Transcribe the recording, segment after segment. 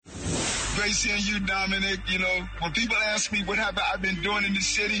great seeing you, Dominic. You know, when people ask me what have I've been doing in the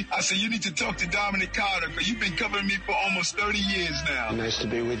city, I say, you need to talk to Dominic Carter, because you've been covering me for almost 30 years now. Nice to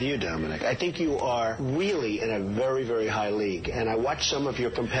be with you, Dominic. I think you are really in a very, very high league. And I watch some of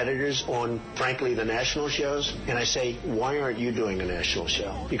your competitors on, frankly, the national shows, and I say, why aren't you doing a national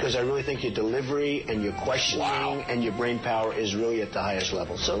show? Because I really think your delivery and your questioning and your brain power is really at the highest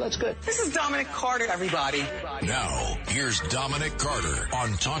level. So that's good. This is Dominic Carter, everybody. Now, here's Dominic Carter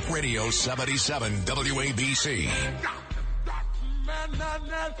on Talk Radio 77 WABC.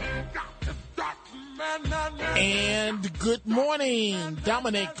 And good morning.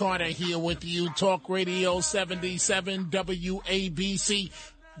 Dominic Carter here with you, Talk Radio 77 WABC.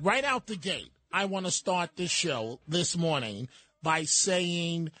 Right out the gate, I want to start the show this morning by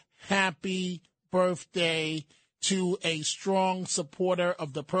saying happy birthday to a strong supporter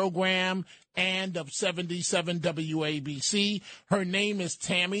of the program and of 77 WABC. Her name is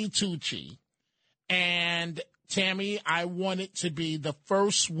Tammy Tucci. And Tammy, I wanted to be the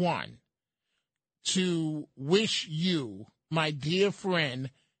first one to wish you, my dear friend,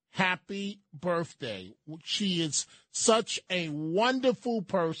 happy birthday. She is such a wonderful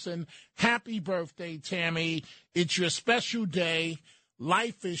person. Happy birthday, Tammy. It's your special day.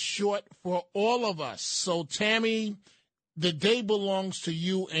 Life is short for all of us. So, Tammy, the day belongs to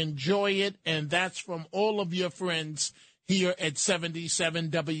you. Enjoy it. And that's from all of your friends here at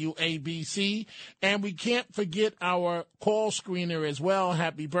 77 WABC. And we can't forget our call screener as well.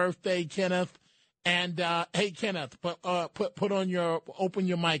 Happy birthday, Kenneth. And, hey, Kenneth, open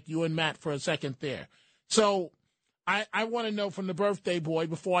your mic, you and Matt, for a second there. So I want to know from the birthday boy,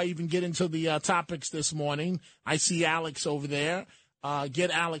 before I even get into the topics this morning, I see Alex over there. Get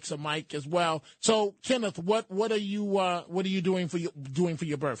Alex a mic as well. So, Kenneth, what are you doing for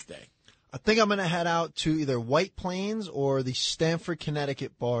your birthday? I think I'm going to head out to either White Plains or the Stamford,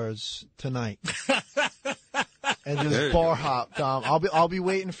 Connecticut bars tonight, and just bar hop, Dom. I'll be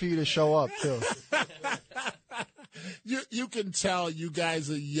waiting for you to show up too. You can tell you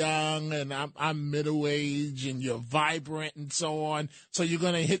guys are young, and I'm middle aged, and you're vibrant and so on. So you're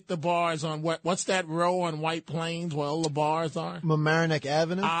going to hit the bars on what's that row on White Plains where all the bars are? Mamaroneck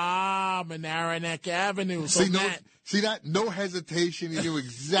Avenue. Ah, Mamaroneck Avenue. So See that? No hesitation. He knew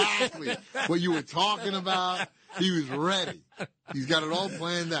exactly what you were talking about. He was ready. He's got it all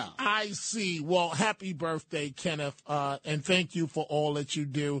planned out. I see. Well, happy birthday, Kenneth, and thank you for all that you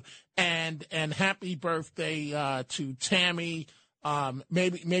do. And happy birthday to Tammy.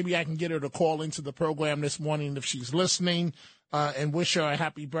 Maybe I can get her to call into the program this morning if she's listening, and wish her a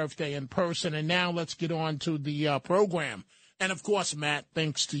happy birthday in person. And now let's get on to the program. And, of course, Matt,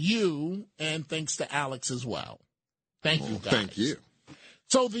 thanks to you, and thanks to Alex as well. Thank you, guys. Thank you.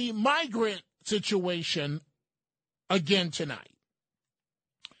 So the migrant situation again tonight.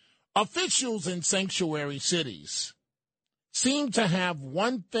 Officials in sanctuary cities seem to have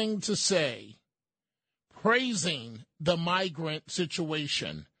one thing to say, praising the migrant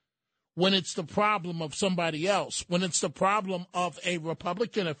situation, when it's the problem of somebody else, when it's the problem of a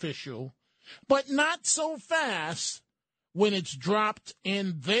Republican official, but not so fast when it's dropped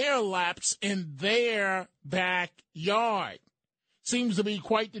in their laps in their backyard. Seems to be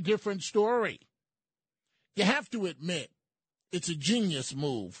quite a different story. You have to admit, it's a genius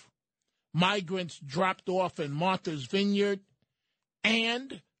move. Migrants dropped off in Martha's Vineyard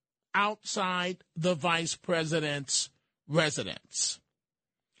and outside the vice president's residence.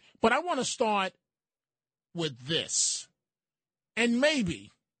 But I want to start with this. And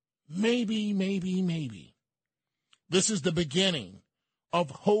maybe, this is the beginning of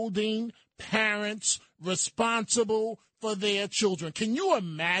holding parents responsible for their children. Can you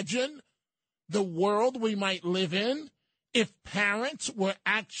imagine the world we might live in if parents were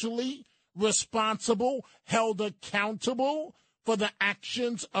actually responsible, held accountable for the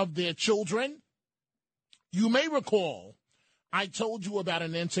actions of their children? You may recall I told you about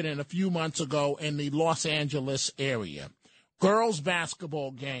an incident a few months ago in the Los Angeles area, girls'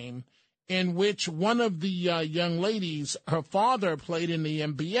 basketball game, in which one of the young ladies, her father played in the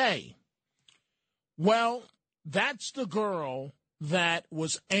NBA. Well, that's the girl that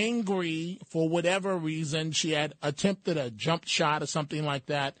was angry for whatever reason. She had attempted a jump shot or something like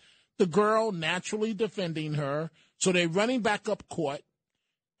that. The girl naturally defending her. So they're running back up court,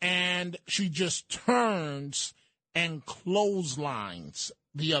 and she just turns and clotheslines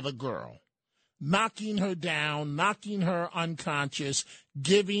the other girl, knocking her down, knocking her unconscious,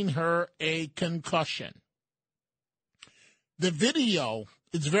 giving her a concussion. The video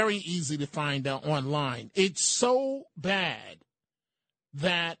is very easy to find out online. It's so bad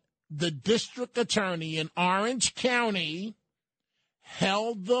that the district attorney in Orange County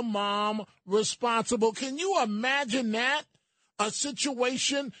held the mom responsible. Can you imagine that? A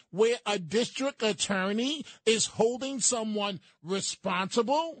situation where a district attorney is holding someone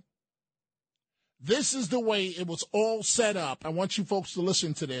responsible? This is the way it was all set up. I want you folks to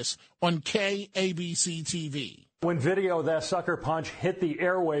listen to this on KABC TV. When video of that sucker punch hit the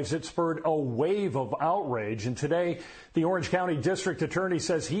airwaves, it spurred a wave of outrage. And today, the Orange County District Attorney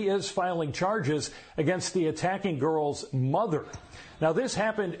says he is filing charges against the attacking girl's mother. Now, this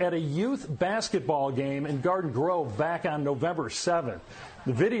happened at a youth basketball game in Garden Grove back on November 7th.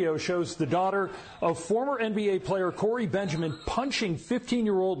 The video shows the daughter of former NBA player Corey Benjamin punching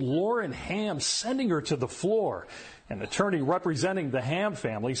 15-year-old Lauren Ham, sending her to the floor. An attorney representing the Ham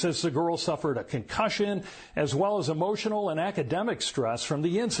family says the girl suffered a concussion as well as emotional and academic stress from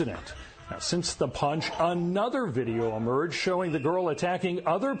the incident. Now, since the punch, another video emerged showing the girl attacking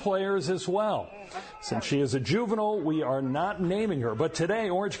other players as well. Since she is a juvenile, we are not naming her. But today,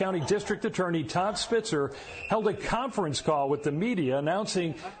 Orange County District Attorney Todd Spitzer held a conference call with the media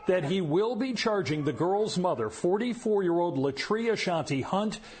announcing that he will be charging the girl's mother, 44-year-old Latria Shanti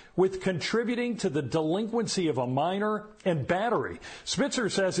Hunt, with contributing to the delinquency of a minor and battery. Spitzer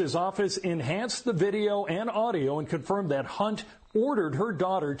says his office enhanced the video and audio and confirmed that Hunt ordered her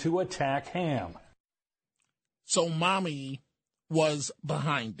daughter to attack Ham. So mommy was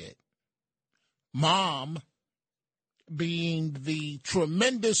behind it. Mom, being the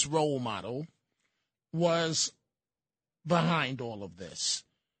tremendous role model, was behind all of this.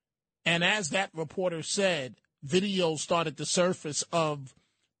 And as that reporter said, videos started to surface of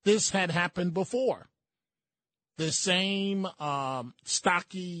this had happened before. The same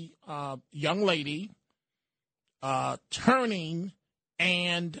stocky young lady turning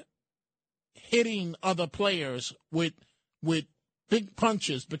and hitting other players with big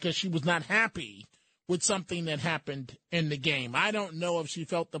punches because she was not happy with something that happened in the game. I don't know if she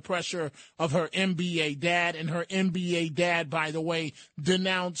felt the pressure of her NBA dad, and her NBA dad, by the way,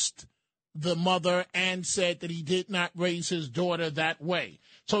 denounced the mother and said that he did not raise his daughter that way.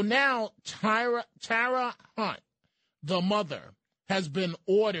 So now Tara Hunt, the mother, has been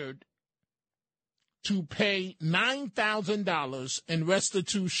ordered to pay $9,000 in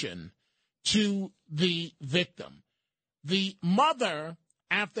restitution to the victim. The mother,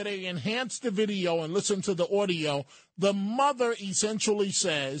 after they enhanced the video and listened to the audio, the mother essentially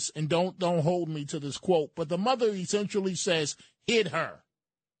says, and don't hold me to this quote, but the mother essentially says, hit her.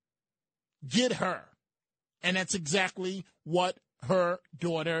 Get her. And that's exactly what her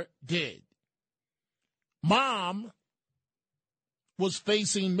daughter did. Mom was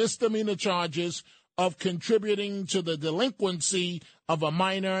facing misdemeanor charges of contributing to the delinquency of a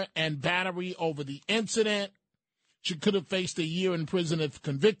minor and battery over the incident. She could have faced a year in prison if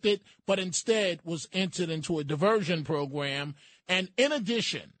convicted, but instead was entered into a diversion program. And in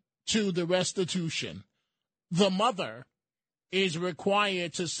addition to the restitution, the mother is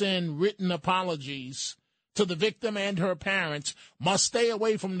required to send written apologies to the victim and her parents, must stay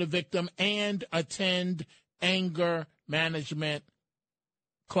away from the victim, and attend anger management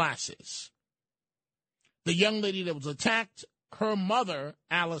classes. The young lady that was attacked, her mother,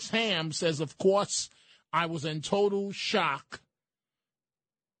 Alice Ham, says, of course, I was in total shock.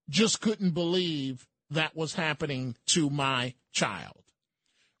 Just couldn't believe that was happening to my child.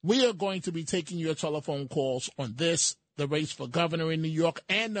 We are going to be taking your telephone calls on this, the race for governor in New York,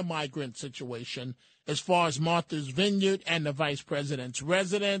 and the migrant situation as far as Martha's Vineyard and the vice president's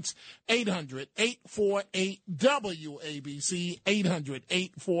residence.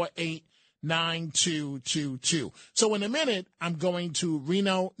 800-848-WABC, 800-848-9222. So in a minute, I'm going to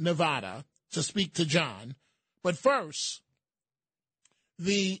Reno, Nevada, to speak to John. But first,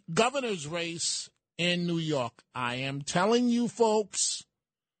 the governor's race in New York. I am telling you, folks,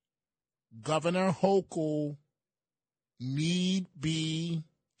 Governor Hochul need be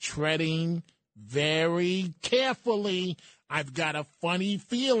treading very carefully. I've got a funny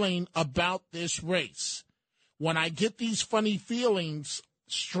feeling about this race. When I get these funny feelings,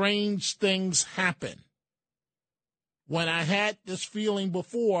 strange things happen. When I had this feeling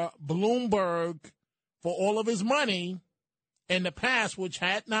before, Bloomberg, for all of his money in the past, which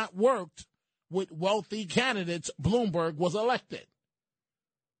had not worked with wealthy candidates, Bloomberg was elected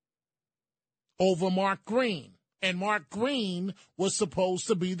over Mark Green. And Mark Green was supposed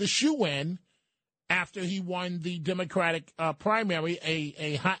to be the shoo-in after he won the Democratic primary,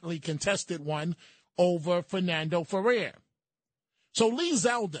 a hotly contested one, over Fernando Ferrer. So Lee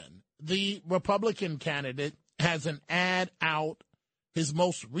Zeldin, the Republican candidate, has an ad out, his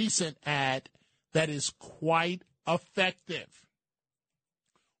most recent ad, that is quite effective.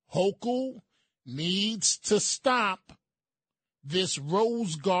 Hochul needs to stop this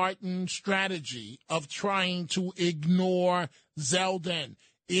Rose Garden strategy of trying to ignore Zeldin.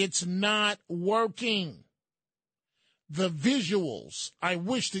 It's not working. The visuals, I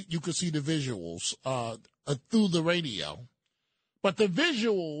wish that you could see the visuals through the radio, but the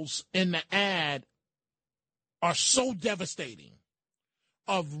visuals in the ad are so devastating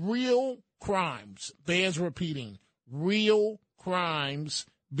of real crimes. Bears repeating, real crimes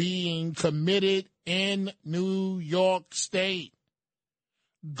being committed in New York State.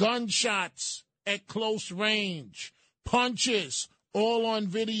 Gunshots at close range, punches, all on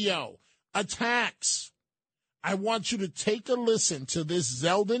video, attacks. I want you to take a listen to this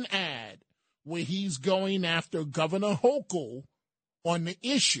Zeldin ad where he's going after Governor Hochul on the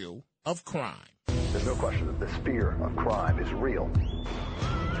issue of crime. There's no question that this fear of crime is real.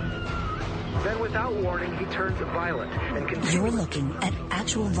 Then without warning, he turns violent and continues. You're looking at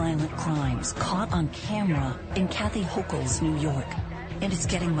actual violent crimes caught on camera in Kathy Hochul's New York. And it's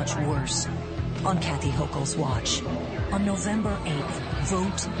getting much worse. On Kathy Hochul's watch. On November 8th,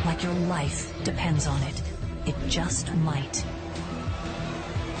 vote like your life depends on it. It just might.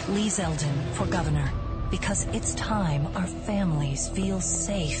 Lee Zeldin for governor. Because it's time our families feel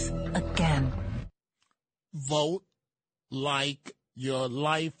safe again. Vote like your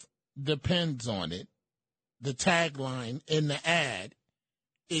life depends on it. The tagline in the ad,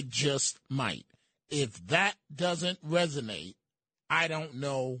 it just might. If that doesn't resonate, I don't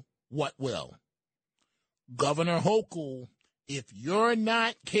know what will. Governor Hochul, if you're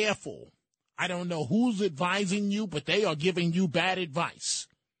not careful, I don't know who's advising you, but they are giving you bad advice.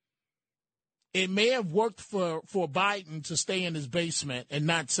 It may have worked for Biden to stay in his basement and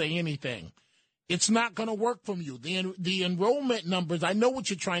not say anything. It's not going to work from you. The enrollment numbers, I know what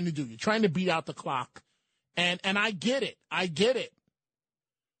you're trying to do. You're trying to beat out the clock. And I get it. I get it.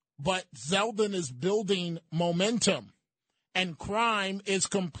 But Zeldin is building momentum. And crime is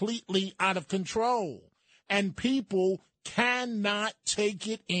completely out of control. And people cannot take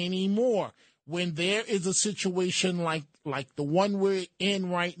it anymore. When there is a situation like the one we're in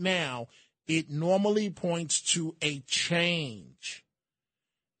right now, it normally points to a change.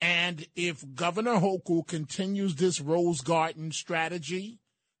 And if Governor Hochul continues this Rose Garden strategy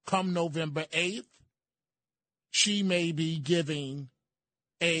come November 8th, she may be giving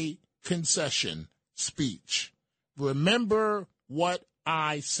a concession speech. Remember what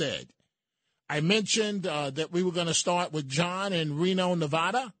I said. I mentioned that we were going to start with John in Reno,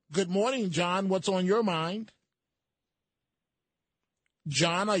 Nevada. Good morning, John. What's on your mind?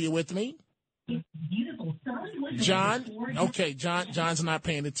 John, are you with me? John? Okay, John's not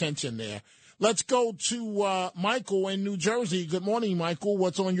paying attention there. Let's go to Michael in New Jersey. Good morning, Michael.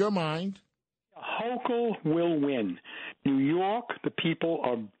 What's on your mind? Hochul will win. New York, the people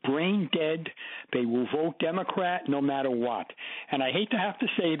are brain dead. They will vote Democrat no matter what. And I hate to have to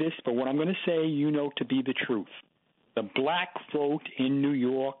say this, but what I'm going to say, you know to be the truth. The black vote in New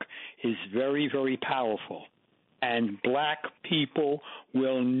York is very, very powerful. And black people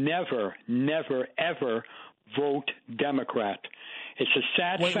will never, never, ever vote Democrat. It's a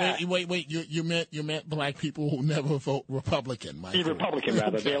sad fact. Wait. You meant black people who never vote Republican, Michael. Republican,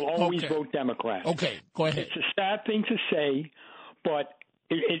 rather. Okay. They'll always vote Democrat. Okay, go ahead. It's a sad thing to say, but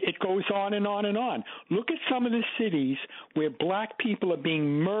it goes on and on and on. Look at some of the cities where black people are being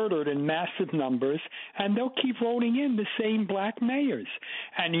murdered in massive numbers, and they'll keep voting in the same black mayors.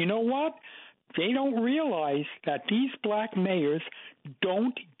 And you know what? They don't realize that these black mayors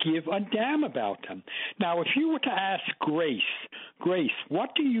don't give a damn about them. Now, if you were to ask Grace,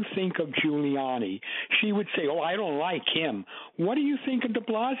 what do you think of Giuliani? She would say, I don't like him. What do you think of de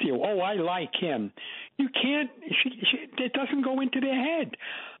Blasio? I like him. You can't, it doesn't go into their head.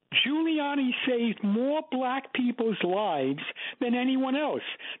 Giuliani saved more black people's lives than anyone else.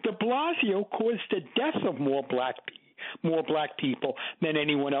 De Blasio caused the death of more black people than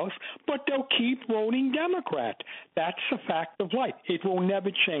anyone else, but they'll keep voting Democrat. That's a fact of life. It will never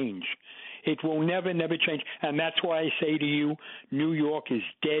change. It will never, never change. And that's why I say to you, New York is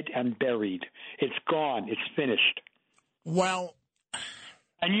dead and buried. It's gone. It's finished. Well,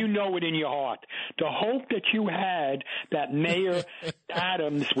 and you know it in your heart. The hope that you had that Mayor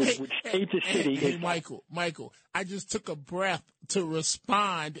Adams would save the city. Hey, Michael, I just took a breath to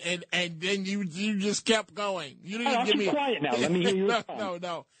respond, and then you just kept going. You didn't give me quiet now. Let me hear you respond.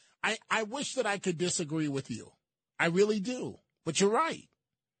 No. I wish that I could disagree with you. I really do. But you're right.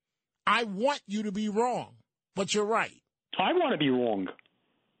 I want you to be wrong, but you're right. I want to be wrong.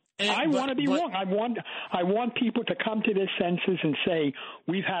 I want to be wrong. I want people to come to their senses and say,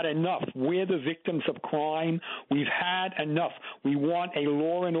 we've had enough. We're the victims of crime. We've had enough. We want a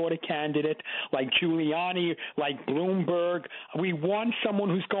law and order candidate like Giuliani, like Bloomberg. We want someone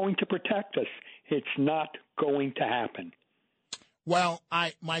who's going to protect us. It's not going to happen. Well,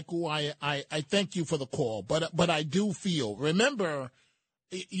 Michael, I thank you for the call, but I do feel, remember,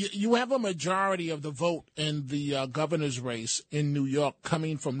 you have a majority of the vote in the governor's race in New York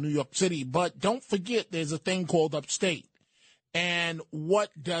coming from New York City, but don't forget there's a thing called upstate. And what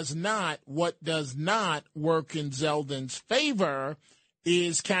does not work in Zeldin's favor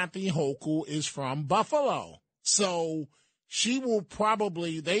is Kathy Hochul is from Buffalo. So she will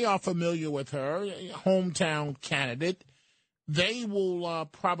probably, they are familiar with her, hometown candidate. They will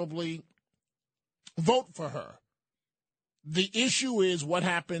probably vote for her. The issue is what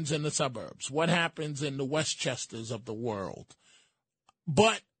happens in the suburbs, what happens in the Westchesters of the world.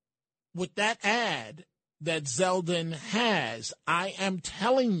 But with that ad that Zeldin has, I am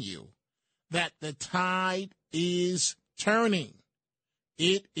telling you that the tide is turning.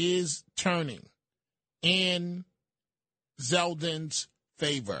 It is turning in Zeldin's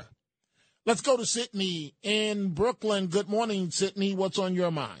favor. Let's go to Sydney in Brooklyn. Good morning, Sydney. What's on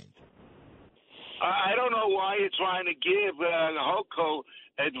your mind? I don't know why you're trying to give Hochul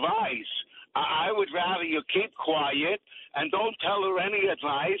advice. I would rather you keep quiet and don't tell her any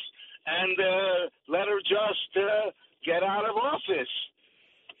advice and let her just get out of office.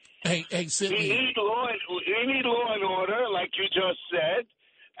 Hey, Sydney. We need law and order, like you just said,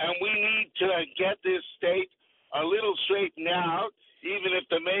 and we need to get this state a little straightened out, even if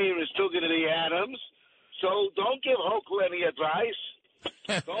the mayor is still going to be Adams. So don't give Hochul any advice.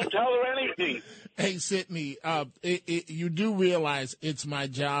 Don't tell her anything. Hey, Sydney, you do realize it's my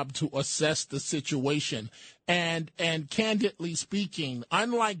job to assess the situation. And candidly speaking,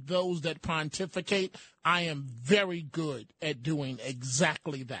 unlike those that pontificate, I am very good at doing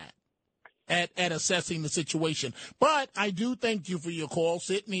exactly that, at assessing the situation. But I do thank you for your call.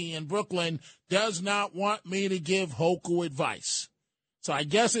 Sydney in Brooklyn does not want me to give Hochul advice. So I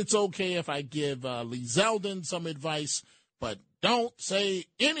guess it's okay if I give Lee Zeldin some advice, but don't say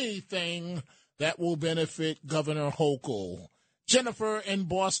anything that will benefit Governor Hochul. Jennifer in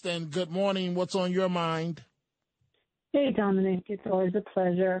Boston, good morning. What's on your mind? Hey, Dominic. It's always a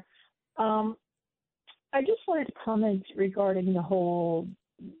pleasure. I just wanted to comment regarding the whole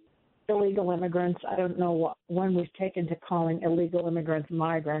illegal immigrants. I don't know when we've taken to calling illegal immigrants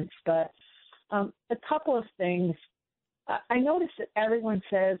migrants, but a couple of things. I noticed that everyone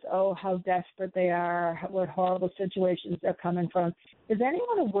says, oh, how desperate they are, what horrible situations they're coming from. Is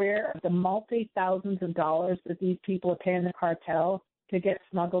anyone aware of the multi-thousands of dollars that these people are paying the cartel to get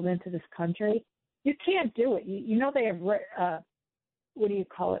smuggled into this country? You can't do it. You know they have, what do you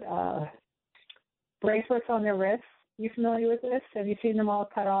call it, bracelets on their wrists. You familiar with this? Have you seen them all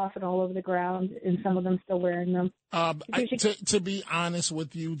cut off and all over the ground, and some of them still wearing them? To be honest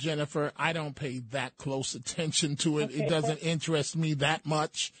with you, Jennifer, I don't pay that close attention to it. Okay. It doesn't interest me that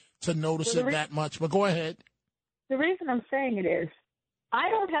much to notice it that much. But go ahead. The reason I'm saying it is I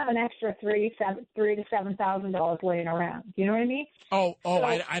don't have an extra $3,000 to $7,000 laying around. Do you know what I mean? So,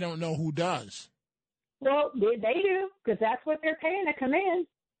 I don't know who does. Well, they do, because that's what they're paying to come in.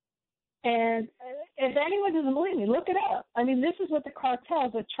 And if anyone doesn't believe me, look it up. I mean, this is what the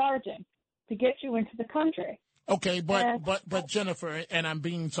cartels are charging to get you into the country. Okay, but Jennifer, and I'm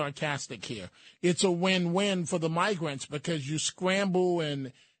being sarcastic here, it's a win-win for the migrants because you scramble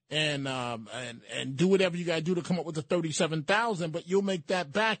and do whatever you got to do to come up with the $37,000, but you'll make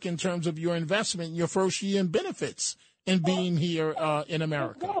that back in terms of your investment in your first year in benefits in being here in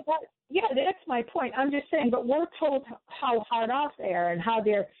America. Yeah, that's my point. I'm just saying, but we're told how hard off they are and how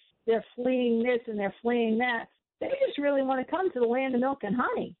they're fleeing this and they're fleeing that. They just really want to come to the land of milk and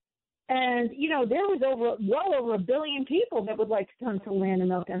honey. And, you know, there was well over 1 billion people that would like to come to the land of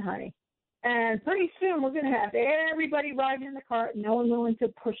milk and honey. And pretty soon we're going to have everybody riding in the cart, no one willing to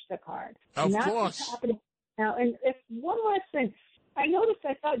push the cart. Of course. Now, and if one last thing, I noticed,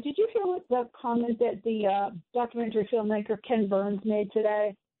 did you hear what the comment that the documentary filmmaker Ken Burns made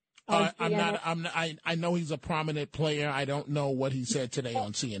today? I know he's a prominent player. I don't know what he said today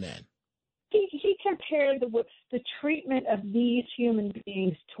on CNN. He compared the treatment of these human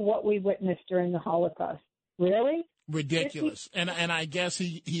beings to what we witnessed during the Holocaust. Really? Ridiculous. And I guess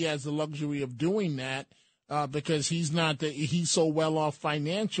he has the luxury of doing that because he's so well off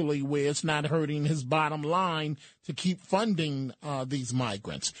financially where it's not hurting his bottom line to keep funding these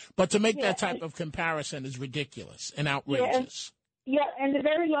migrants. But to make that type of comparison is ridiculous and outrageous. Yeah, and the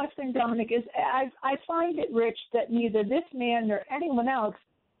very last thing, Dominic, is I find it, Rich, that neither this man nor anyone else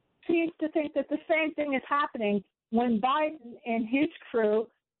seems to think that the same thing is happening when Biden and his crew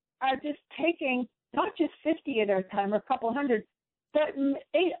are just taking not just 50 at a time or a couple hundred, but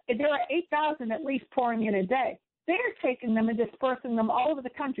there are 8,000 at least pouring in a day. They're taking them and dispersing them all over the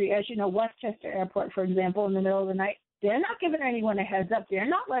country. As you know, Westchester Airport, for example, in the middle of the night, they're not giving anyone a heads up. They're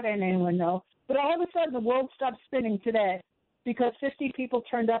not letting anyone know. But all of a sudden, the world stopped spinning today because 50 people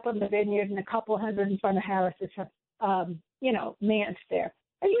turned up on the Vineyard and a couple hundred in front of Harris's, manse there.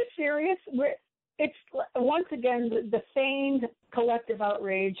 Are you serious? It's once again the feigned collective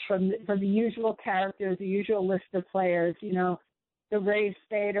outrage from the usual characters, the usual list of players. The race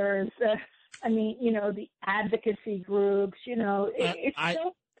baiters. The advocacy groups.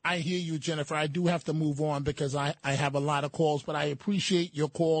 I hear you, Jennifer. I do have to move on because I have a lot of calls, but I appreciate your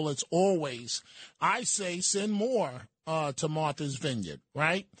call as always. I say send more to Martha's Vineyard,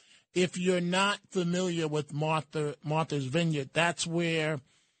 right? If you're not familiar with Martha's Vineyard, that's where,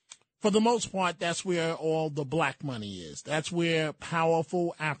 for the most part, that's where all the black money is. That's where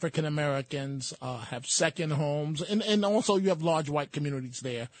powerful African Americans have second homes, and also you have large white communities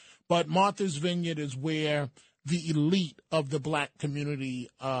there. But Martha's Vineyard is where the elite of the black community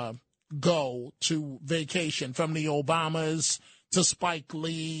go to vacation, from the Obamas to Spike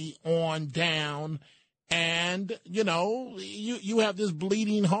Lee on down. And, you have this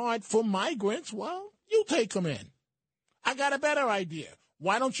bleeding heart for migrants. Well, you take them in. I got a better idea.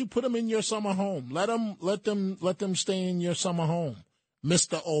 Why don't you put them in your summer home? Let them stay in your summer home,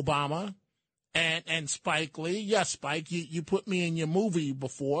 Mr. Obama and Spike Lee. Yes, Spike, you put me in your movie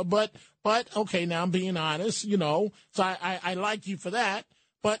before, but okay, now I'm being honest, so I like you for that.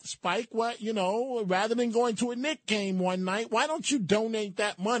 But Spike, rather than going to a Knick game one night, why don't you donate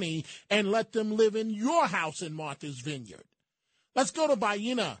that money and let them live in your house in Martha's Vineyard? Let's go to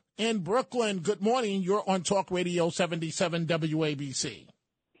Baina in Brooklyn. Good morning. You're on Talk Radio 77 WABC.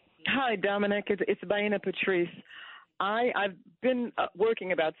 Hi, Dominic. It's Baina Patrice. I've been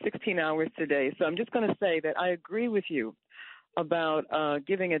working about 16 hours today, so I'm just going to say that I agree with you about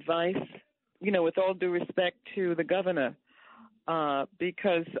giving advice, with all due respect to the governor,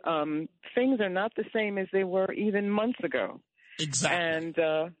 because things are not the same as they were even months ago.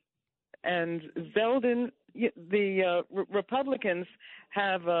 Exactly. And Zeldin, the Republicans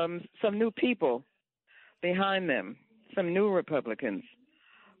have some new people behind them, some new Republicans.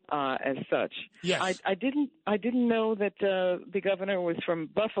 As such, yes. I didn't know that the governor was from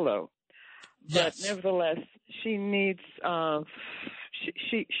Buffalo, but yes. Nevertheless, she needs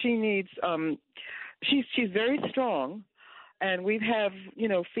she's very strong, and we have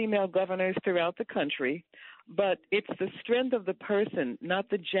female governors throughout the country, but it's the strength of the person, not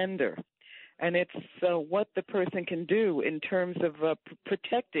the gender, and it's what the person can do in terms of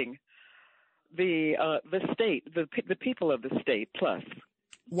protecting the state, the people of the state. Plus.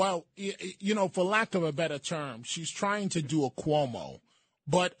 Well, for lack of a better term, she's trying to do a Cuomo.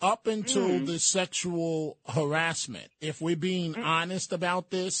 But up until the sexual harassment, if we're being honest about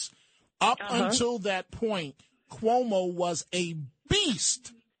this, until that point, Cuomo was a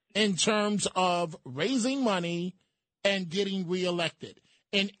beast in terms of raising money and getting reelected.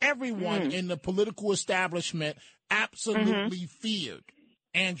 And everyone in the political establishment absolutely feared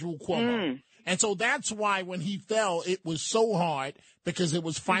Andrew Cuomo. And so that's why when he fell, it was so hard, because it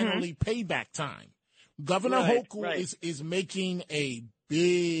was finally payback time. Governor Hochul is making a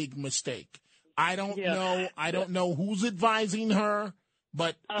big mistake. I don't know who's advising her,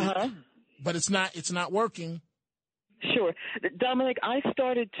 but it's not working. Sure. Dominic, I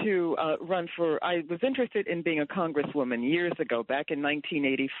started to I was interested in being a congresswoman years ago, back in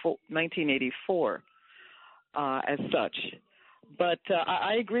 1984, as such. But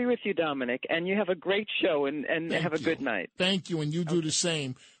I agree with you, Dominic, and you have a great show, and have a good night. Thank you, and you do the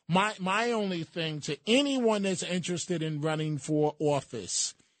same. My only thing to anyone that's interested in running for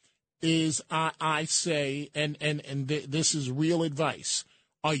office is I say, and this is real advice,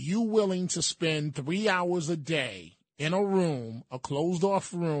 are you willing to spend 3 hours a day in a room, a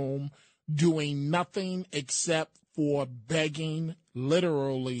closed-off room, doing nothing except for begging,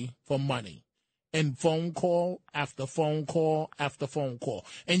 literally, for money? And phone call after phone call after phone call.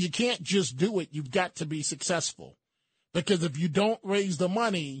 And you can't just do it. You've got to be successful. Because if you don't raise the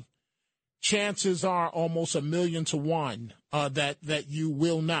money, chances are almost 1,000,000 to 1 that you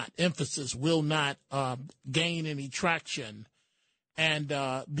will not gain any traction and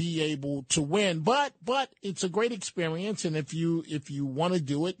be able to win. But it's a great experience, and if you want to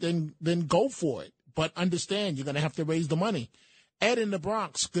do it, then go for it. But understand, you're going to have to raise the money. Ed in the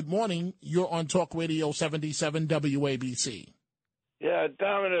Bronx, good morning. You're on Talk Radio 77 WABC. Yeah,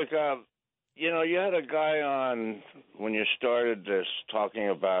 Dominic, You had a guy on when you started this talking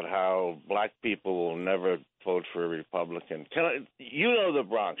about how black people will never vote for a Republican. You know the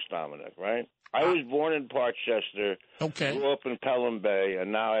Bronx, Dominic, right? I was born in Parkchester, grew up in Pelham Bay,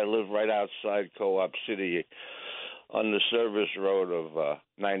 and now I live right outside Co-op City on the service road of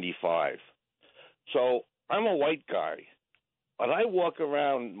 95. So I'm a white guy, but I walk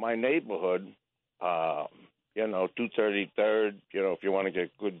around my neighborhood, 233rd, if you want to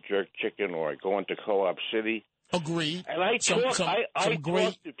get good jerk chicken, or I go into Co-op City. Agreed. And I talk to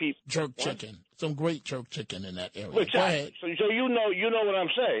people. Jerk chicken. Some great jerk chicken in that area. Exactly. Go ahead. So you know what I'm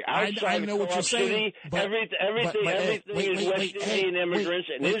saying. I know what you're saying. Everything is West Indian immigrants.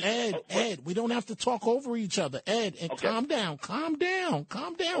 Ed, we don't have to talk over each other. Ed, and calm down,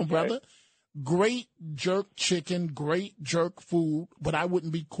 brother. Great jerk chicken, great jerk food, but I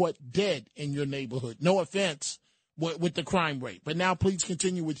wouldn't be caught dead in your neighborhood. No offense with the crime rate. But now please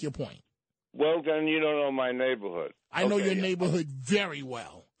continue with your point. Well, then you don't know my neighborhood. I know your neighborhood very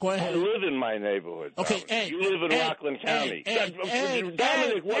well. Go ahead. I live in my neighborhood. Okay, Ed. You live in Rockland County.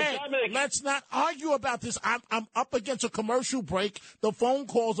 Dominic, let's not argue about this. I'm up against a commercial break. The phone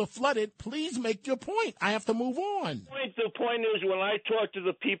calls are flooded. Please make your point. I have to move on. The point is, when I talk to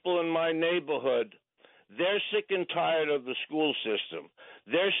the people in my neighborhood, they're sick and tired of the school system.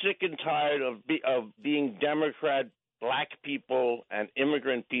 They're sick and tired of being Democrat black people and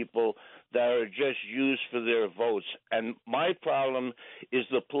immigrant people that are just used for their votes. And my problem is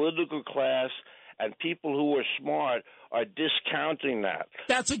the political class and people who are smart are discounting that.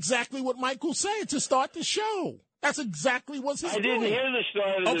 That's exactly what Michael said to start the show. That's exactly what's his I didn't hear the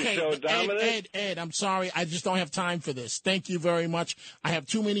start of the show, Dominic. Ed, I'm sorry. I just don't have time for this. Thank you very much. I have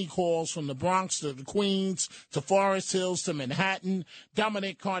too many calls from the Bronx to the Queens to Forest Hills to Manhattan.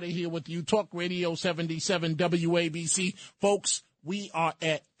 Dominic Carter here with you. Talk Radio 77 WABC. Folks, we are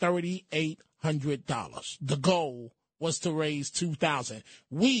at $3,800. The goal was to raise $2,000.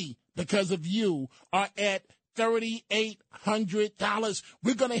 We, because of you, are at $3,800.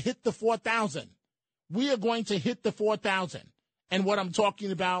 We're going to hit the $4,000. We are going to hit the 4,000. And what I'm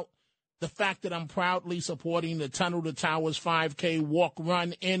talking about, the fact that I'm proudly supporting the Tunnel to Towers 5K Walk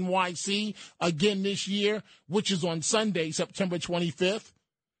Run NYC again this year, which is on Sunday, September 25th.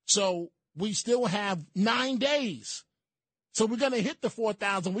 So we still have 9 days. So we're going to hit the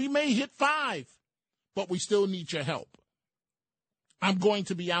 4,000. We may hit 5, but we still need your help. I'm going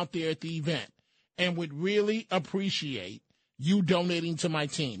to be out there at the event and would really appreciate you donating to my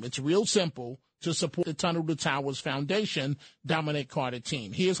team. It's real simple to support the Tunnel to Towers Foundation Dominic Carter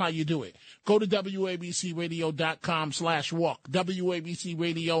team. Here's how you do it. Go to WABCRadio.com/walk,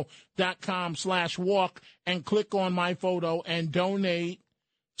 WABCRadio.com/walk, and click on my photo and donate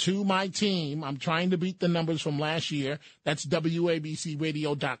to my team. I'm trying to beat the numbers from last year. That's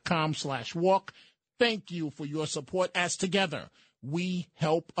WABCRadio.com/walk. Thank you for your support as together we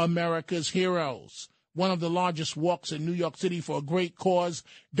help America's heroes. One of the largest walks in New York City for a great cause,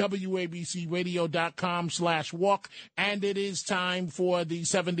 WABCRadio.com/walk. And it is time for the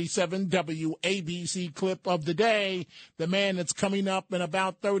 77 WABC clip of the day. The man that's coming up in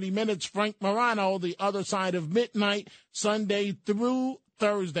about 30 minutes, Frank Morano, The Other Side of Midnight, Sunday through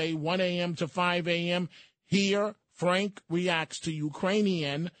Thursday, 1 a.m. to 5 a.m. Here, Frank reacts to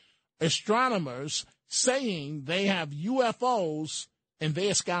Ukrainian astronomers saying they have UFOs in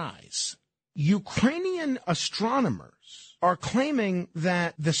their skies. Ukrainian astronomers are claiming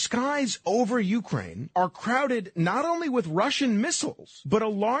that the skies over Ukraine are crowded not only with Russian missiles, but a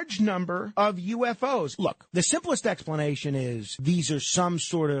large number of UFOs. Look, the simplest explanation is these are some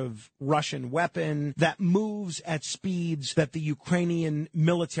sort of Russian weapon that moves at speeds that the Ukrainian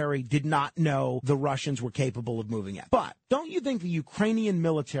military did not know the Russians were capable of moving at. But don't you think the Ukrainian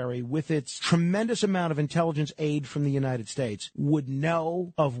military, with its tremendous amount of intelligence aid from the United States, would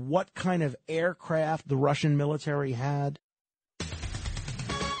know of what kind of aircraft the Russian military had?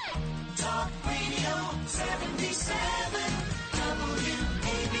 Talk Radio 77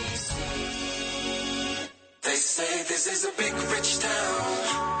 WABC. They say this is a big rich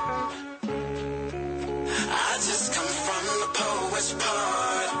town. I just come from the poet's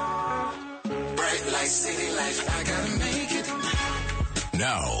part. Bright light, city life, I gotta make it.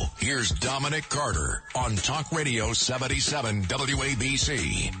 Now, here's Dominic Carter on Talk Radio 77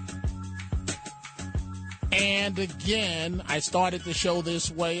 WABC. And again, I started the show this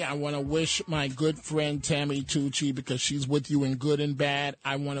way. I want to wish my good friend Tammy Tucci, because she's with you in good and bad,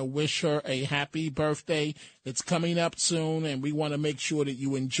 I want to wish her a happy birthday. It's coming up soon, and we want to make sure that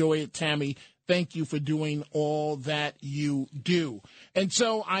you enjoy it, Tammy. Thank you for doing all that you do. And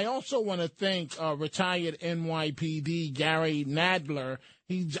so I also want to thank retired NYPD Gary Nadler.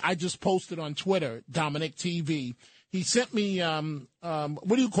 I just posted on Twitter, Dominic TV. He sent me, what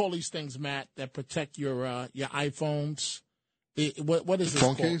do you call these things, Matt, that protect your iPhones? What is this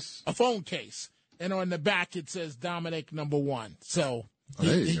phone called? case? A phone case. And on the back it says Dominic #1. So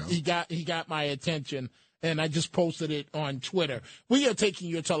he got my attention, and I just posted it on Twitter. We are taking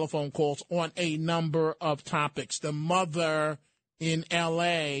your telephone calls on a number of topics. The mother in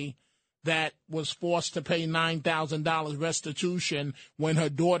L.A. that was forced to pay $9,000 restitution when her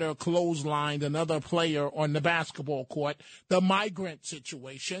daughter clotheslined another player on the basketball court. The migrant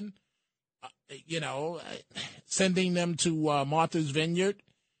situation, sending them to Martha's Vineyard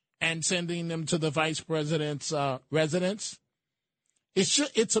and sending them to the vice president's residence.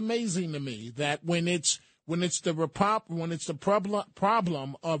 It's amazing to me that when it's the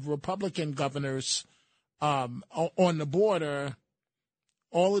problem of Republican governors on the border,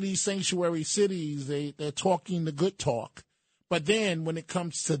 all of these sanctuary cities, they're talking the good talk. But then when it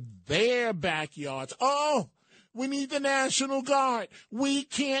comes to their backyards, we need the National Guard. We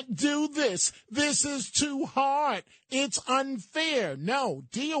can't do this. This is too hard. It's unfair. No,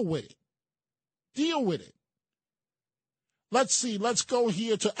 deal with it. Deal with it. Let's see. Let's go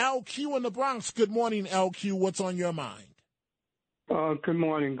here to LQ in the Bronx. Good morning, LQ. What's on your mind? Good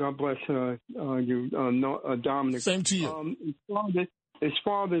morning. God bless you, Dominic. Same to you. As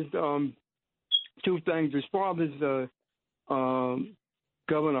far as two things, as far as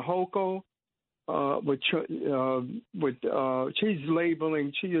Governor Hochul, she's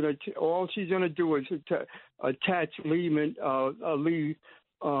labeling. All she's going to do is attach Lee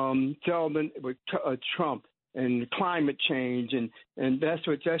Zeldin with Trump and climate change, and that's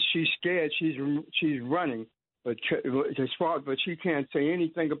she's scared. She's running. But she can't say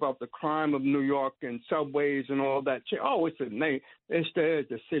anything about the crime of New York and subways and all that. It's a name. It's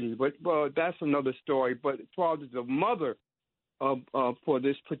the city. But that's another story. But as far as the mother for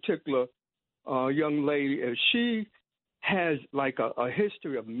this particular young lady, if she has like a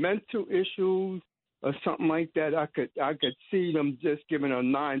history of mental issues or something like that, I could see them just giving her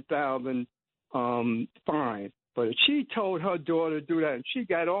 $9,000 fine. But if she told her daughter to do that, and she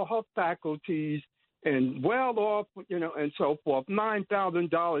got all her faculties and well off, and so forth,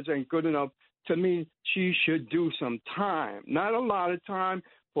 $9,000 ain't good enough. To me, she should do some time, not a lot of time,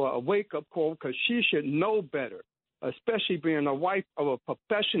 for a wake-up call, because she should know better, especially being a wife of a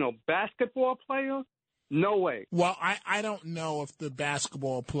professional basketball player. No way. Well, I don't know if the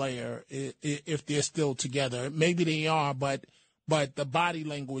basketball player, if they're still together. Maybe they are, but the body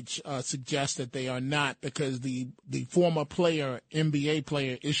language suggests that they are not, because the former player, NBA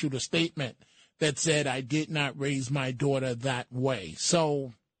player, issued a statement that said, I did not raise my daughter that way.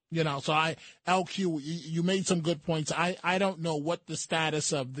 So, LQ, you made some good points. I don't know what the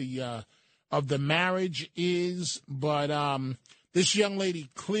status of the marriage is, but this young lady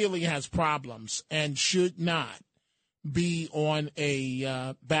clearly has problems and should not be on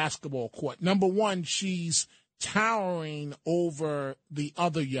a basketball court. Number one, she's towering over the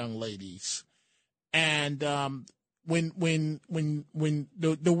other young ladies. And when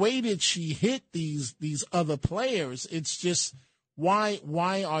the way that she hit these other players, it's just, why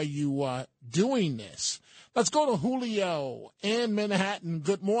are you doing this? Let's go to Julio in Manhattan.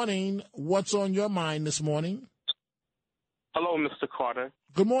 Good morning. What's on your mind this morning? Hello, Mr. Carter.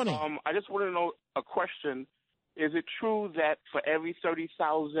 Good morning. I just want to know a question. Is it true that for every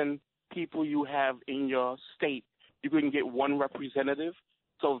 30,000 people you have in your state, you can get one representative?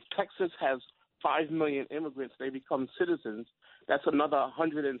 So if Texas has 5 million immigrants, they become citizens. That's another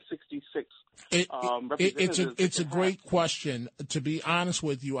 166 representatives. It's a great question. To be honest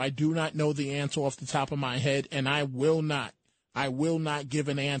with you, I do not know the answer off the top of my head, and I will not give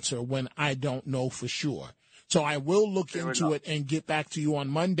an answer when I don't know for sure. So I will look into it and get back to you on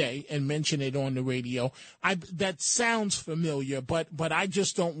Monday and mention it on the radio. That sounds familiar, but I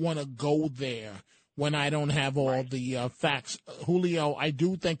just don't want to go there when I don't have all the facts. Julio, I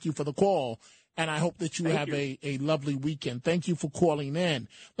do thank you for the call, and I hope that you have a lovely weekend. Thank you for calling in.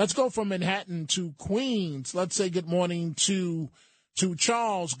 Let's go from Manhattan to Queens. Let's say good morning to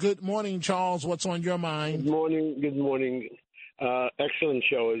Charles. Good morning, Charles. What's on your mind? Good morning. Good morning. Excellent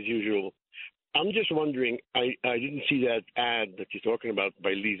show as usual. I'm just wondering, I didn't see that ad that you're talking about by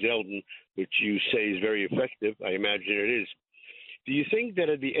Lee Zeldin, which you say is very effective. I imagine it is. Do you think that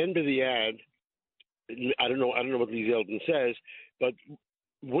at the end of the ad, I don't know what Lee Zeldin says, but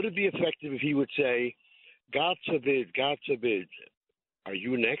would it be effective if he would say, God forbid, are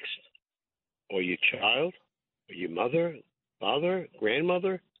you next? Or your child? Or your mother, father,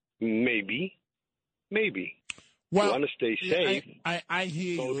 grandmother? maybe. Well, you want to stay safe. I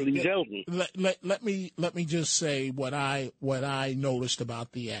hear you. Lee Zeldin. Let me just say what I noticed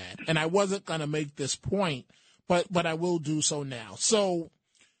about the ad, and I wasn't going to make this point, but I will do so now. So,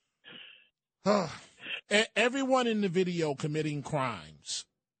 everyone in the video committing crimes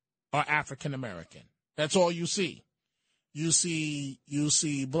are African American. That's all you see. You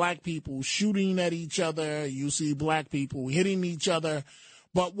see black people shooting at each other. You see black people hitting each other.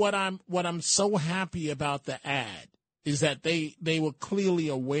 But what I'm so happy about the ad is that they were clearly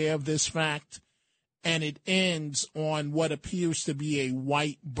aware of this fact, and it ends on what appears to be a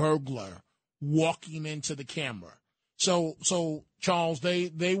white burglar walking into the camera. So Charles,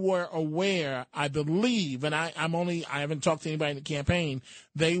 they were aware, I believe, and I haven't talked to anybody in the campaign.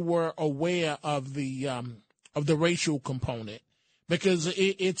 They were aware of the racial component, because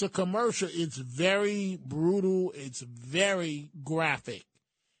it's a commercial. It's very brutal. It's very graphic.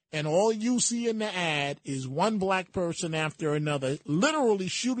 And all you see in the ad is one black person after another literally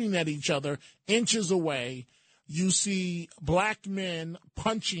shooting at each other inches away. You see black men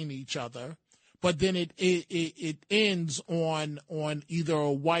punching each other, but then it ends on either a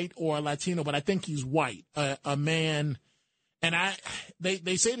white or a Latino, but I think he's white, a man. And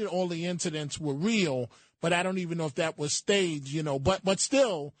they say that all the incidents were real, but I don't even know if that was staged, but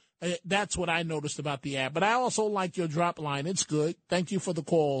still, that's what I noticed about the ad. But I also like your drop line. It's good. Thank you for the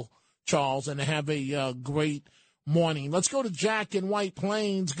call, Charles, and have a great morning. Let's go to Jack in White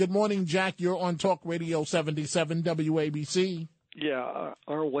Plains. Good morning, Jack. You're on Talk Radio 77 WABC. Yeah,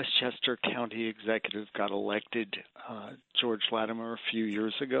 our Westchester County executive got elected, George Latimer, a few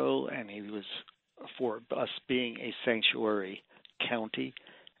years ago, and he was for us being a sanctuary county.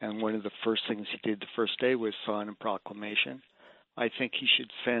 And one of the first things he did the first day was sign a proclamation. I think he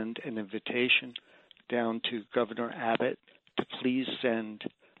should send an invitation down to Governor Abbott to please send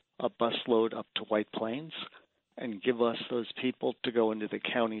a busload up to White Plains and give us those people to go into the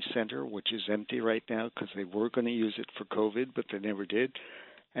county center, which is empty right now because they were going to use it for COVID, but they never did.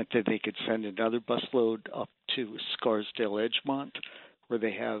 And then they could send another busload up to Scarsdale Edgemont, where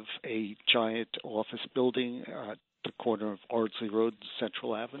they have a giant office building at the corner of Ardsley Road and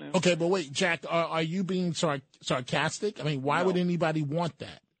Central Avenue. Okay, but wait, Jack, are you being sarcastic? I mean, why would anybody want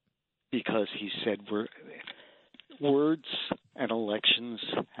that? Because he said words and elections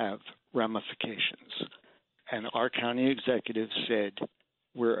have ramifications. And our county executive said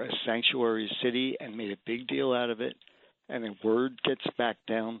we're a sanctuary city and made a big deal out of it. And a word gets back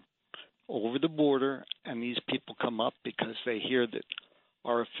down over the border, and these people come up because they hear that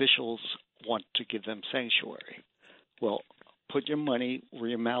our officials want to give them sanctuary. Well, put your money where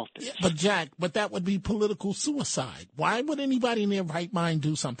your mouth is. Yeah, but Jack, that would be political suicide. Why would anybody in their right mind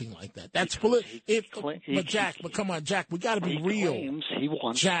do something like that? That's political. But Jack, come on, Jack, we got to be real. He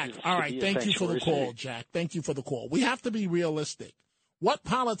wants Jack, all right, thank you for the call, city. Jack. Thank you for the call. We have to be realistic. What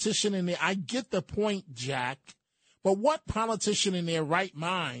politician in there? I get the point, Jack. But what politician in their right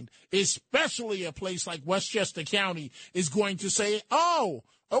mind, especially a place like Westchester County, is going to say, oh,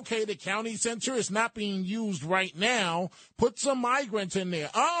 okay, the county center is not being used right now. Put some migrants in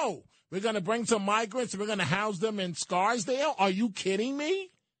there. Oh, we're going to bring some migrants and we're going to house them in Scarsdale? Are you kidding me?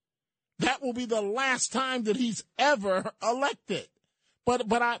 That will be the last time that he's ever elected.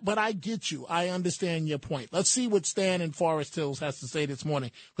 But I get you. I understand your point. Let's see what Stan in Forest Hills has to say this morning.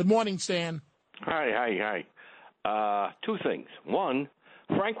 Good morning, Stan. Hi. Two things. One,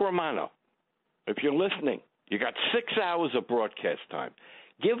 Frank Romano, if you're listening, you got 6 hours of broadcast time.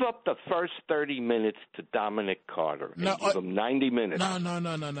 Give up the first 30 minutes to Dominic Carter and give him 90 minutes. No.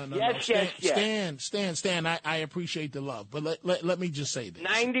 Yes. Stan, I appreciate the love, but let me just say this.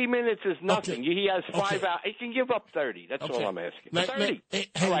 90 minutes is nothing. Okay. He has 5 hours. He can give up 30. That's all I'm asking. 30.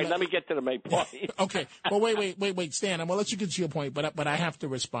 All right, let me get to the main point. Okay. Well, wait, Stan. I'm going to let you get to your point, but I have to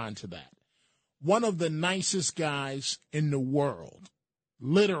respond to that. One of the nicest guys in the world,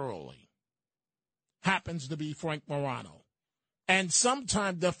 literally, happens to be Frank Morano. And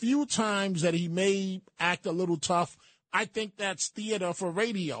sometimes, the few times that he may act a little tough, I think that's theater for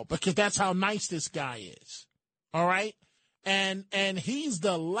radio because that's how nice this guy is. All right? And he's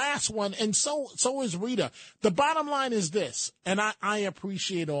the last one, and so is Rita. The bottom line is this, and I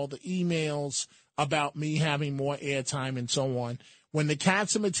appreciate all the emails about me having more airtime and so on. When the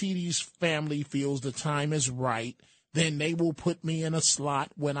Catsimatidis family feels the time is right, then they will put me in a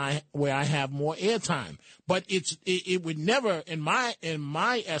slot where I have more airtime. But it would never, in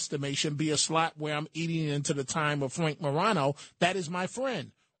my estimation, be a slot where I'm eating into the time of Frank Morano. That is my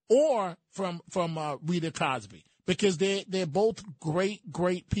friend, or from Rita Cosby, because they're both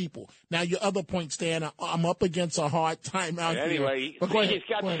great people. Now, your other point, Stan, I'm up against a hard time out here. Anyway, But go ahead, he's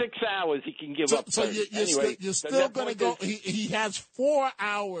got go ahead. 6 hours he can give So, up. so first. you're still going to go. He has 4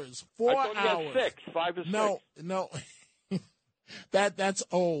 hours. 4 I thought he hours. had 6. 5 or 6. No. That's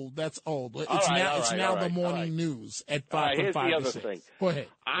old. It's All now right, the morning news at 5 here's from 5 the to other 6. thing. Go ahead.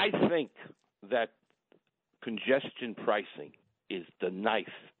 I think that congestion pricing is the knife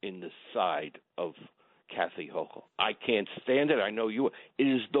in the side of Kathy Hochul. I can't stand it. I know you. It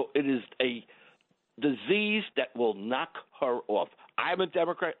is a disease that will knock her off. I'm a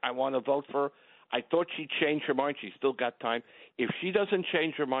Democrat. I want to vote for her. I thought she'd change her mind. She's still got time. If she doesn't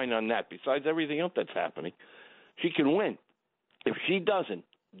change her mind on that, besides everything else that's happening, she can win. If she doesn't,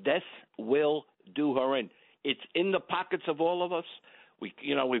 this will do her in. It's in the pockets of all of us.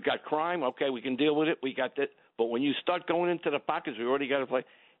 We've got crime. Okay, we can deal with it. We got that. But when you start going into the pockets, we already got to play.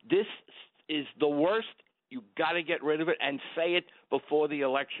 This is the worst. You got to get rid of it and say it before the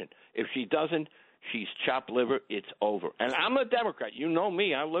election. If she doesn't, she's chopped liver. It's over. And I'm a Democrat. You know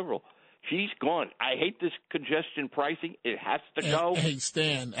me. I'm liberal. She's gone. I hate this congestion pricing. It has to go. Hey,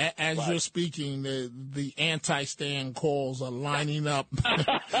 Stan, as you're speaking, the anti-Stan calls are lining up.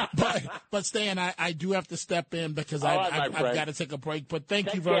 but Stan, I do have to step in because I've got to take a break. But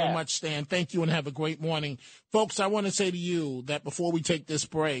thank you very much, Stan. Thank you, and have a great morning. Folks, I want to say to you that before we take this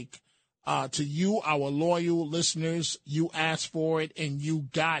break, to you, our loyal listeners, you asked for it, and you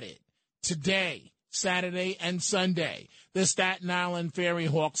got it. Today, Saturday, and Sunday, the Staten Island Ferry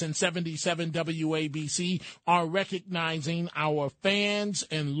Hawks and 77 WABC are recognizing our fans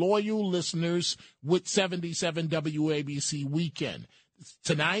and loyal listeners with 77 WABC Weekend.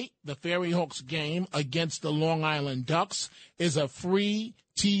 Tonight, the Ferry Hawks game against the Long Island Ducks is a free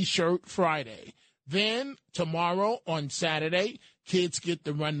T-shirt Friday. Then, tomorrow on Saturday, kids get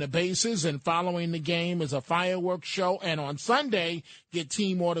to run the bases, and following the game is a fireworks show. And on Sunday, get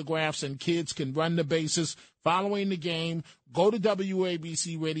team autographs, and kids can run the bases. Following the game, go to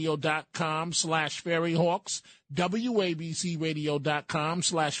WABCRadio.com/FerryHawks,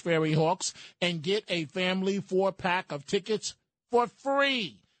 WABCRadio.com/FerryHawks, and get a family 4-pack of tickets for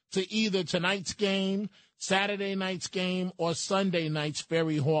free to either tonight's game, Saturday night's game, or Sunday night's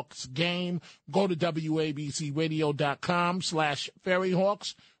Ferry Hawks game. Go to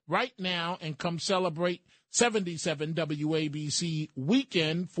WABCRadio.com/FerryHawks right now and come celebrate 77 WABC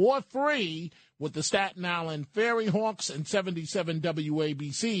Weekend for free with the Staten Island Ferry Hawks and 77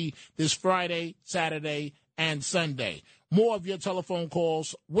 WABC this Friday, Saturday, and Sunday. More of your telephone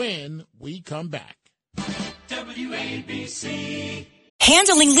calls when we come back. WABC.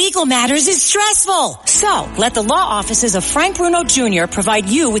 Handling legal matters is stressful. So, let the law offices of Frank Bruno Jr. provide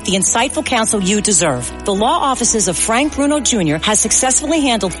you with the insightful counsel you deserve. The law offices of Frank Bruno Jr. has successfully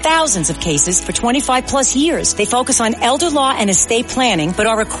handled thousands of cases for 25 plus years. They focus on elder law and estate planning, but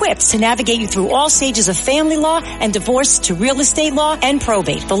are equipped to navigate you through all stages of family law and divorce to real estate law and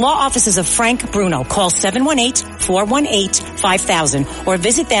probate. The law offices of Frank Bruno. Call 718-418-5000 or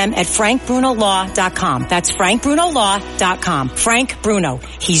visit them at frankbrunolaw.com. That's frankbrunolaw.com. Frank Bruno.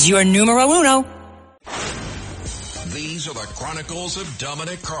 He's your numero uno. These are the Chronicles of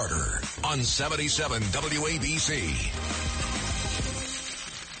Dominic Carter on 77 WABC.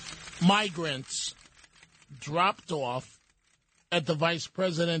 Migrants dropped off at the vice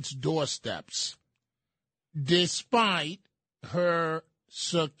president's doorsteps despite her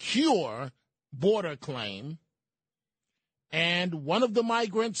secure border claim. And one of the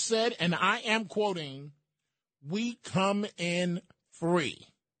migrants said, and I am quoting, "We come in free,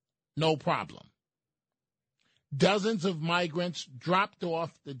 no problem." Dozens of migrants dropped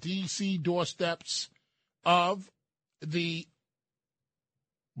off the D.C. doorsteps of the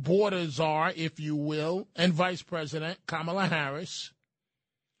border czar, if you will, and Vice President Kamala Harris.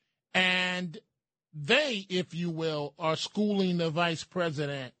 And they, if you will, are schooling the vice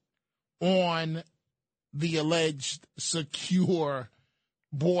president on the alleged secure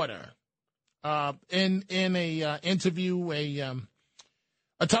border. In a interview, a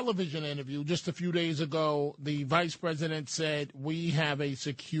television interview just a few days ago, the vice president said, "We have a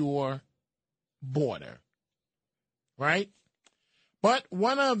secure border," right? But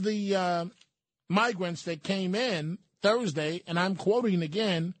one of the migrants that came in Thursday, and I'm quoting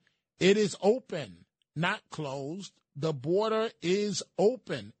again, "It is open, not closed. The border is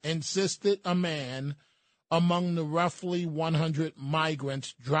open," insisted a man among the roughly 100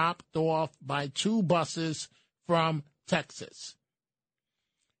 migrants dropped off by 2 buses from Texas.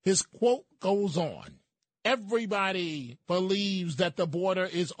 His quote goes on. "Everybody believes that the border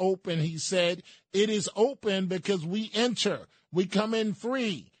is open," he said. "It is open because we enter. We come in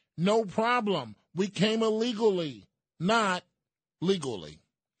free. No problem. We came illegally, not legally.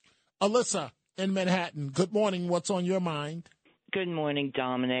 Alyssa in Manhattan, good morning. What's on your mind? Good morning,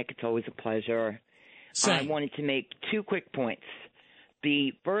 Dominic. It's always a pleasure. Same. I wanted to make 2 quick points.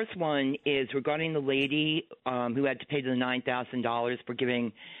 The first one is regarding the lady who had to pay the $9,000 for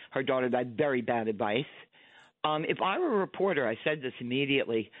giving her daughter that very bad advice. If I were a reporter, I said this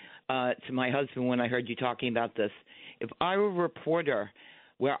immediately to my husband when I heard you talking about this. If I were a reporter,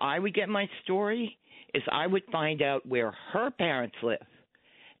 where I would get my story is I would find out where her parents live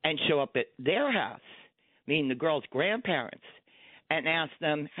and show up at their house, meaning the girl's grandparents, and ask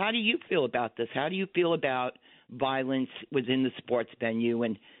them, how do you feel about this? How do you feel about violence within the sports venue?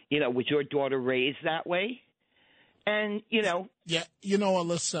 And, was your daughter raised that way? And, Yeah,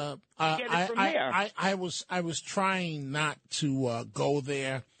 Alyssa, I was trying not to go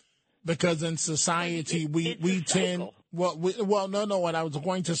there because in society we tend what I was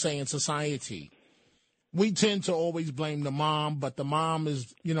going to say in society we tend to always blame the mom, but the mom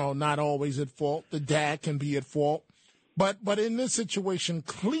is not always at fault. The dad can be at fault, but in this situation,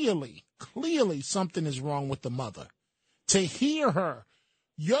 clearly something is wrong with the mother. To hear her,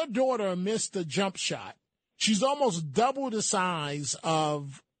 your daughter missed a jump shot. She's almost double the size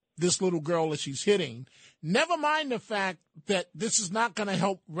of this little girl that she's hitting. Never mind the fact that this is not going to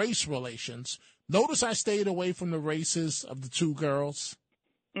help race relations. Notice I stayed away from the races of the 2 girls.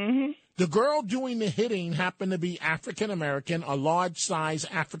 Mm-hmm. The girl doing the hitting happened to be African-American, a large-size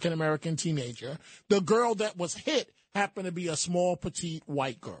African-American teenager. The girl that was hit happened to be a small, petite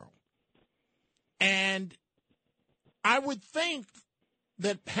white girl. And I would think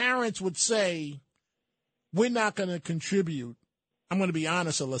that parents would say, we're not going to contribute. I'm going to be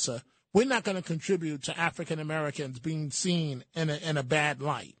honest, Alyssa. We're not going to contribute to African Americans being seen in a bad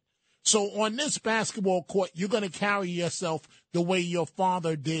light. So on this basketball court, you're going to carry yourself the way your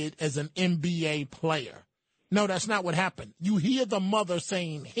father did as an NBA player. No, that's not what happened. You hear the mother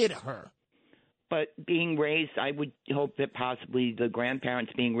saying, hit her. But being raised, I would hope that possibly the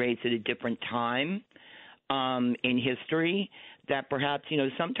grandparents being raised at a different time in history, that perhaps,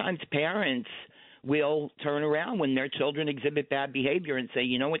 sometimes parents will turn around when their children exhibit bad behavior and say,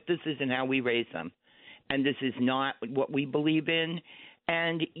 you know what, this isn't how we raise them. And this is not what we believe in.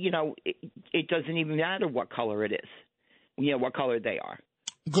 And, it doesn't even matter what color it is, what color they are.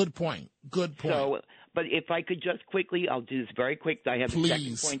 Good point. So, but if I could just quickly, I'll do this very quick. I have a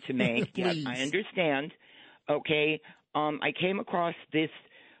second point to make. Yes, I understand. Okay. I came across this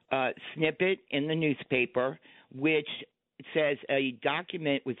snippet in the newspaper, which says a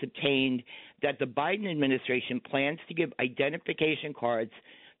document was obtained that the Biden administration plans to give identification cards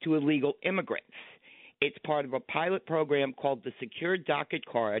to illegal immigrants. It's part of a pilot program called the Secure Docket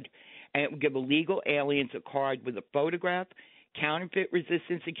Card, and it will give illegal aliens a card with a photograph,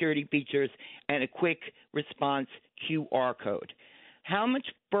 counterfeit-resistant security features, and a quick response QR code. How much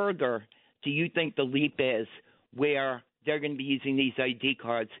further do you think the leap is where they're going to be using these ID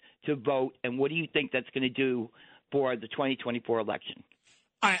cards to vote, and what do you think that's going to do for the 2024 election?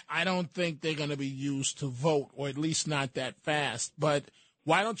 I don't think they're going to be used to vote, or at least not that fast. But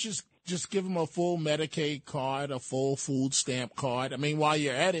why don't you just give them a full Medicaid card, a full food stamp card? I mean, while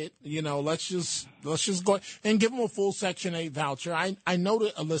you're at it, let's just go and give them a full Section 8 voucher. I know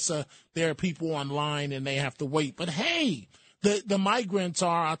that, Alyssa, there are people online and they have to wait. But, hey, the migrants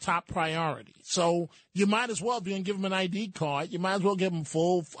are our top priority. So you might as well, if you're going to give them an ID card, you might as well give them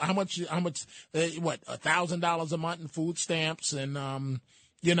full, how much, $1,000 a month in food stamps and, and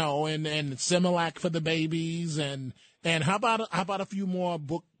Similac for the babies and how about a few more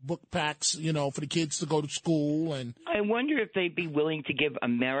book packs, for the kids to go to school? And I wonder if they'd be willing to give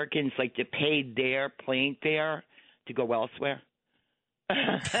Americans to pay their plane fare to go elsewhere.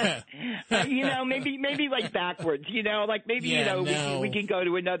 Maybe backwards, we can go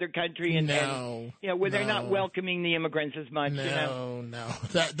to another country and where they're not welcoming the immigrants as much. No,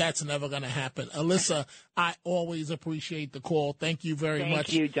 that's never going to happen. Alyssa, I always appreciate the call. Thank you very much.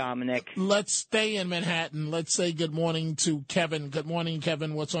 Thank you, Dominic. Let's stay in Manhattan. Let's say good morning to Kevin. Good morning,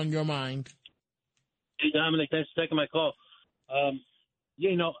 Kevin. What's on your mind? Hey, Dominic, thanks for taking my call.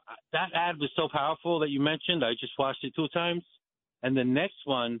 That ad was so powerful that you mentioned. I just watched it 2 times. And the next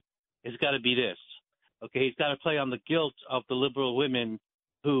one has got to be this. Okay, he's got to play on the guilt of the liberal women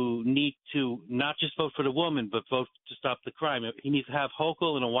who need to not just vote for the woman, but vote to stop the crime. He needs to have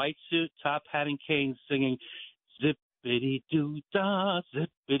Hochul in a white suit, top hat and cane, singing zippity-doo-dah,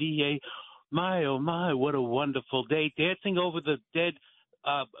 zippity-yay, my, oh my, what a wonderful day, dancing over the dead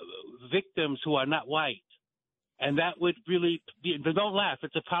victims who are not white. And that would really be, don't laugh,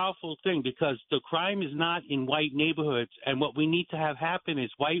 it's a powerful thing because the crime is not in white neighborhoods. And what we need to have happen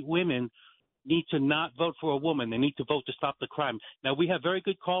is white women need to not vote for a woman. They need to vote to stop the crime. Now, we have very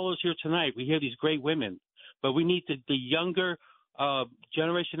good callers here tonight. We hear these great women. But we need the younger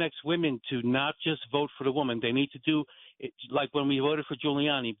Generation X women to not just vote for the woman. They need to do it, like when we voted for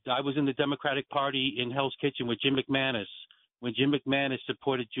Giuliani. I was in the Democratic Party in Hell's Kitchen with Jim McManus when Jim McManus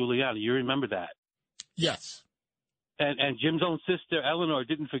supported Giuliani. You remember that? Yes. And Jim's own sister, Eleanor,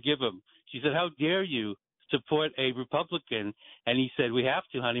 didn't forgive him. She said, how dare you support a Republican? And he said, we have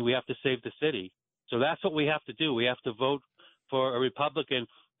to, honey. We have to save the city. So that's what we have to do. We have to vote for a Republican.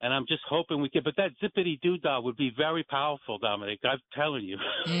 And I'm just hoping we can. But that zippity-doo-dah would be very powerful, Dominic. I'm telling you.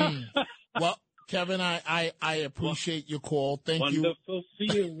 Well, Kevin, I appreciate your call. Thank you. Wonderful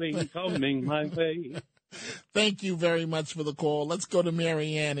feeling coming my way. Thank you very much for the call. Let's go to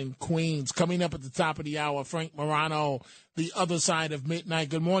Marianne in Queens. Coming up at the top of the hour, Frank Morano, the other side of midnight.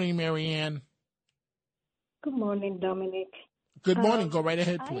 Good morning, Marianne. Good morning, Dominic. Good morning. Go right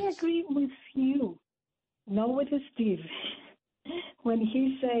ahead, please. I agree with you, not with Steve, when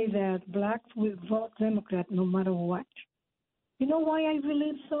he say that blacks will vote Democrat no matter what. You know why I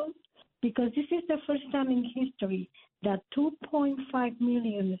believe so? Because this is the first time in history that 2.5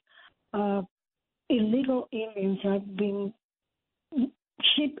 million illegal aliens have been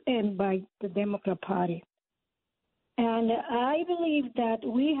shipped in by the Democrat Party. And I believe that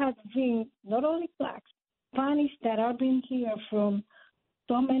we have been, not only blacks, Spanish that have been here from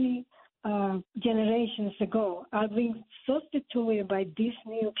so many generations ago are being substituted by these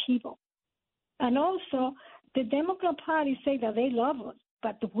new people. And also, the Democrat Party say that they love us,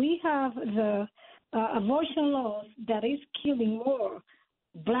 but we have the abortion laws that is killing more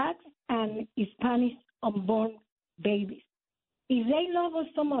blacks and Hispanic unborn babies. If they love us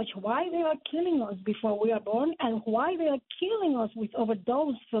so much, why they are killing us before we are born, and why they are killing us with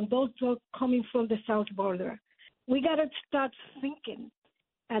overdose from those drugs coming from the south border? We got to start thinking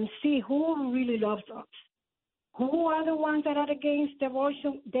and see who really loves us. Who are the ones that are against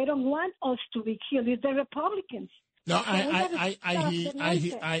abortion? They don't want us to be killed. It's the Republicans. No, I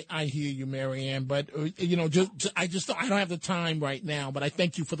hear you, Marianne, but I don't have the time right now. But I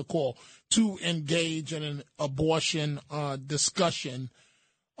thank you for the call to engage in an abortion discussion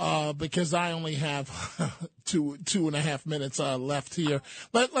because I only have 2.5 minutes left here.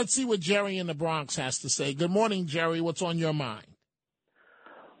 Let's see what Jerry in the Bronx has to say. Good morning, Jerry. What's on your mind?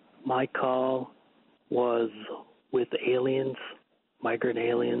 My call was with aliens, migrant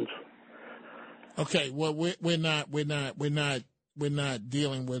aliens. Okay, well, we're not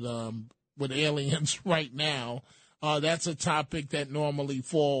dealing with aliens right now. That's a topic that normally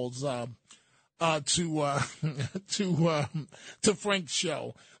falls to Frank's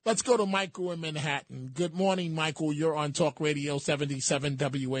show. Let's go to Michael in Manhattan. Good morning, Michael. You're on Talk Radio 77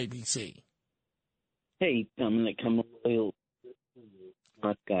 WABC. Hey, Dominic, I'm a loyal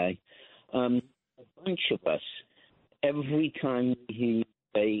smart guy. A bunch of us, every time we hear you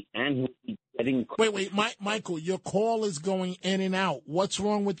say, and we getting... Wait, Michael, your call is going in and out. What's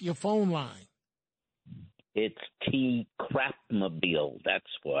wrong with your phone line? It's T-Crapmobile, that's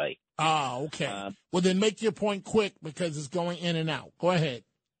why. Ah, okay. Well, then make your point quick because it's going in and out. Go ahead.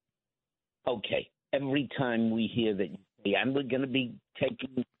 Okay. Every time we hear that you say, and we're going to be taking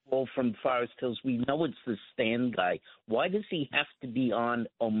a call from Forest Hills, we know it's the Stan guy. Why does he have to be on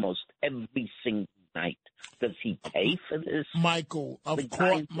almost every single night? Does he pay for this? Michael, of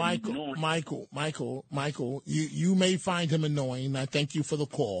course, Michael, you may find him annoying. I thank you for the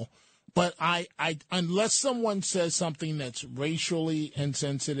call. But I unless someone says something that's racially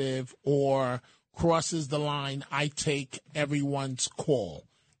insensitive or crosses the line, I take everyone's call.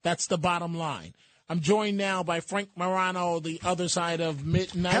 That's the bottom line. I'm joined now by Frank Morano, the other side of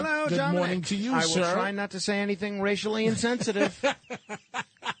midnight. Hello, Good Dominic. morning to you, I sir. will try not to say anything racially insensitive.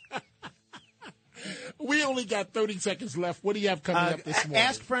 We only got 30 seconds left. What do you have coming up this morning?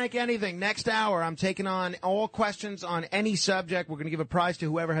 Ask Frank anything. Next hour, I'm taking on all questions on any subject. We're going to give a prize to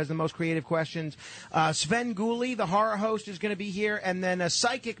whoever has the most creative questions. Sven Gooley, the horror host, is going to be here. And then a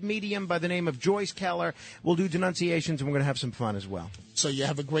psychic medium by the name of Joyce Keller will do denunciations, and we're going to have some fun as well. So you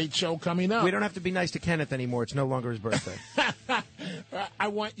have a great show coming up. We don't have to be nice to Kenneth anymore. It's no longer his birthday. I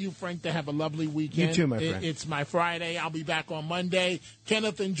want you, Frank, to have a lovely weekend. You too, my friend. It's my Friday. I'll be back on Monday.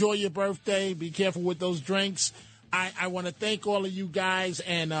 Kenneth, enjoy your birthday. Be careful with those drinks. I want to thank all of you guys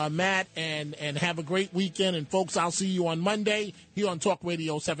and Matt, and have a great weekend. And, folks, I'll see you on Monday here on Talk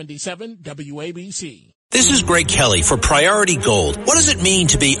Radio 77 WABC. This is Greg Kelly for Priority Gold. What does it mean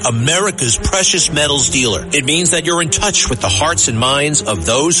to be America's precious metals dealer? It means that you're in touch with the hearts and minds of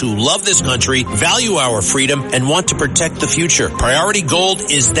those who love this country, value our freedom, and want to protect the future. Priority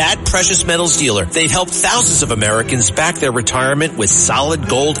Gold is that precious metals dealer. They've helped thousands of Americans back their retirement with solid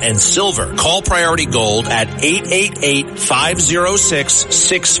gold and silver. Call Priority Gold at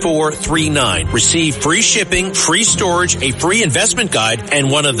 888-506-6439. Receive free shipping, free storage, a free investment guide,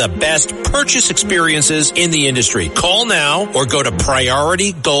 and one of the best purchase experiences in the industry. Call now or go to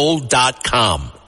PriorityGold.com.